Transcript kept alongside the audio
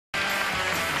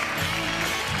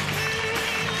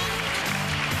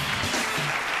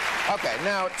Okay,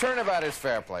 now, turnabout is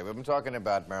fair play. We've been talking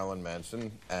about Marilyn Manson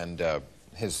and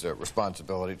his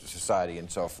responsibility to society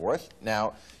and so forth.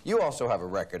 Now, you also have a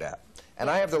record out. And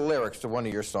I have the lyrics to one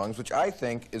of your songs, which I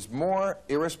think is more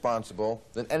irresponsible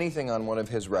than anything on one of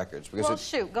his records. Because well,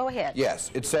 shoot, go ahead.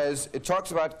 Yes, it says, it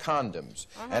talks about condoms.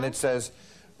 And it says,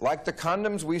 like the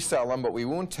condoms, we sell them, but we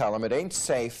won't tell them. It ain't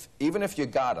safe, even if you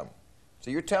got them.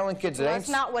 So you're telling kids it ain't... That's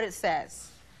not what it says.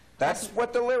 That's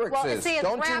what the lyrics is.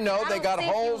 Don't you know they got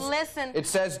holes? It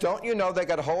says, don't you know they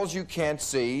got holes you can't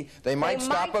see? They might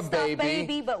stop a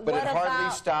baby, but it hardly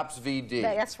stops VD.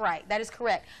 That's right. That is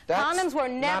correct. Condoms were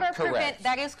never prevented.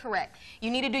 That is correct.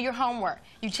 You need to do your homework.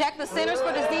 You check the Centers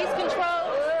for Disease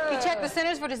Control. You check the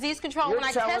Centers for Disease Control. When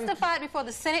I testified before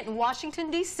the Senate in Washington,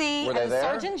 D.C., as the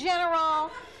Surgeon General,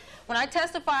 when I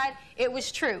testified, it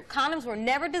was true. Condoms were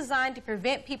never designed to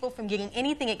prevent people from getting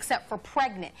anything except for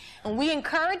pregnant. And we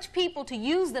encourage people to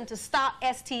use them to stop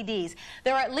STDs.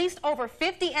 There are at least over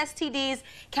 50 STDs,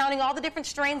 counting all the different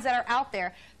strains that are out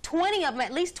there. 20 of them,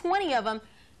 at least 20 of them,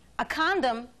 a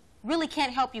condom really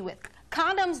can't help you with.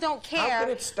 Condoms don't care. How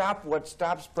could it stop what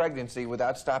stops pregnancy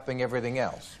without stopping everything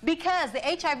else? Because the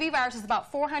HIV virus is about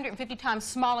 450 times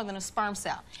smaller than a sperm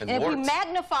cell. And if we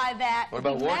magnify that,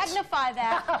 that's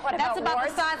about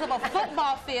the size of a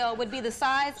football field, would be the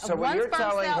size of one sperm cell.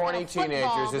 So what you're telling horny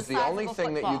teenagers is the only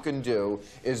thing that you can do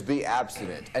is be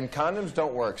abstinent. And condoms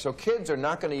don't work. So kids are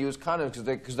not going to use condoms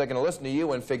because they're going to listen to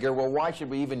you and figure, well, why should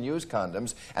we even use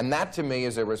condoms? And that, to me,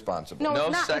 is irresponsible. No,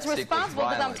 it's not. It's responsible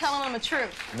because I'm telling them the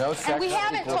truth. No sex. We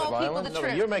haven't told people the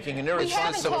truth. You're making an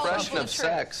irresponsible suppression of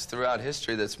sex throughout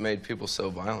history that's made people so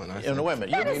violent. I think. Wait a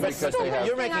minute.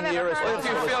 You're making the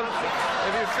irresponsible.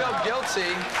 If you feel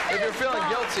guilty, if you're feeling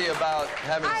guilty about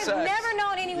having sex, I've never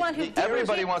known anyone who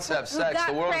everybody wants to have sex.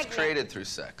 The world is created through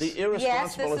sex. The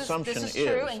irresponsible assumption is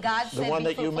the one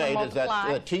that you made is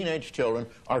that teenage children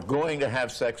are going to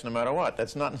have sex no matter what.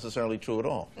 That's not necessarily true at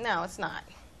all. No, it's not.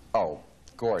 Oh,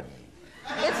 Gordon.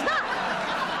 It's not.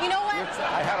 You know what?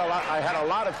 I had a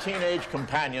lot of teenage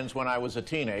companions when I was a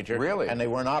teenager. Really? And they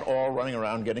were not all running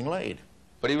around getting laid.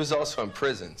 But he was also in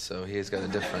prison, so he's got a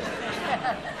different,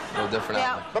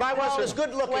 outlook. But I wasn't as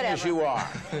good looking as you are.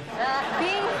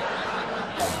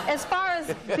 As far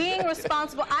as being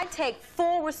responsible, I take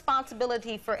full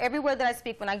responsibility for every word that I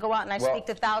speak when I go out and I speak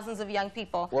to thousands of young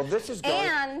people. Well, this is going...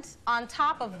 And on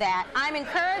top of that, I'm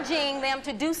encouraging them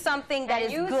to do something that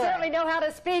is good. You certainly know how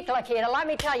to speak, Lakita. Let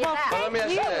me tell you that. Well, let me ask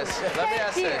you this. Let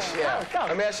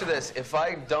me ask you this. If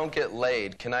I don't get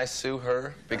laid, can I sue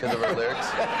her because of her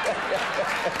lyrics? No,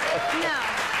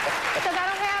 because I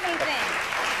don't have anything.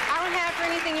 I don't have for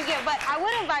anything you get, but I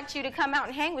would invite you to come out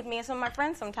and hang with me and some of my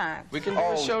friends sometime. We can do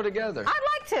a show together. I'd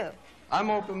like to. I'm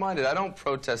open-minded. I don't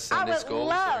protest Sunday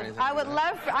schools or anything. I would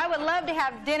love to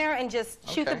have dinner and just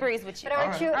shoot the breeze with you. But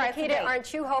aren't you, Lakita,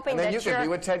 aren't you hoping that you could be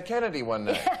with Ted Kennedy one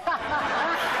night.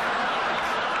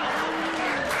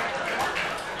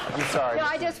 I'm sorry. No,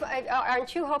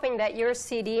 aren't you hoping that your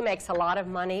CD makes a lot of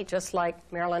money, just like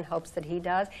Marilyn hopes that he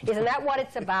does? Isn't that what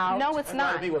it's about? No, it's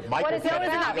not. What is it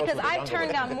about? Because I've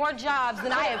turned down more jobs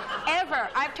than I have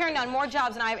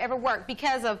ever worked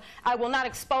because of I will not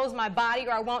expose my body,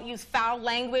 or I won't use foul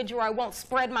language, or I won't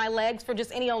spread my legs for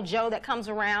just any old Joe that comes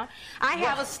around. I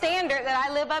have a standard that I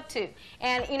live up to.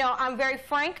 And, you know, I'm very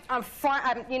frank. I'm up front.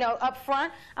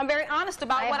 I'm very honest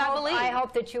about what I believe. I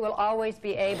hope that you will always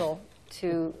be able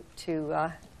to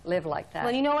live like that.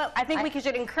 Well, you know what? I think we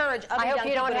should encourage other young people to do that. I hope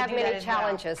you don't have many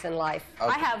challenges in life.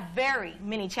 I have very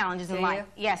many challenges in life.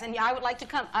 Yes, and I would like to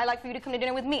come. I'd like for you to come to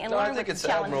dinner with me and learn what the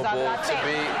challenges are.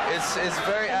 It's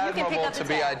very admirable to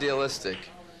be idealistic.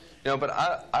 You know, but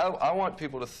I want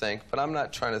people to think, but I'm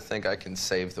not trying to think I can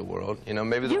save the world. You know,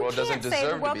 maybe the world doesn't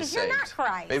deserve to be saved. You're not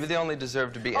Christ. Maybe they only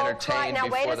deserve to be entertained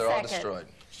before they're all destroyed.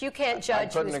 You can't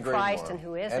judge who's Christ and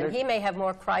who isn't. He may have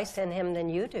more Christ in him than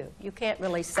you do. You can't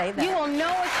really say that. You will know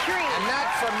a tree. And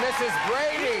that's from Mrs.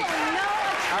 Brady. You will know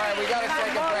a tree. All right, we got to take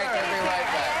a break. We'll be right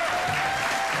back.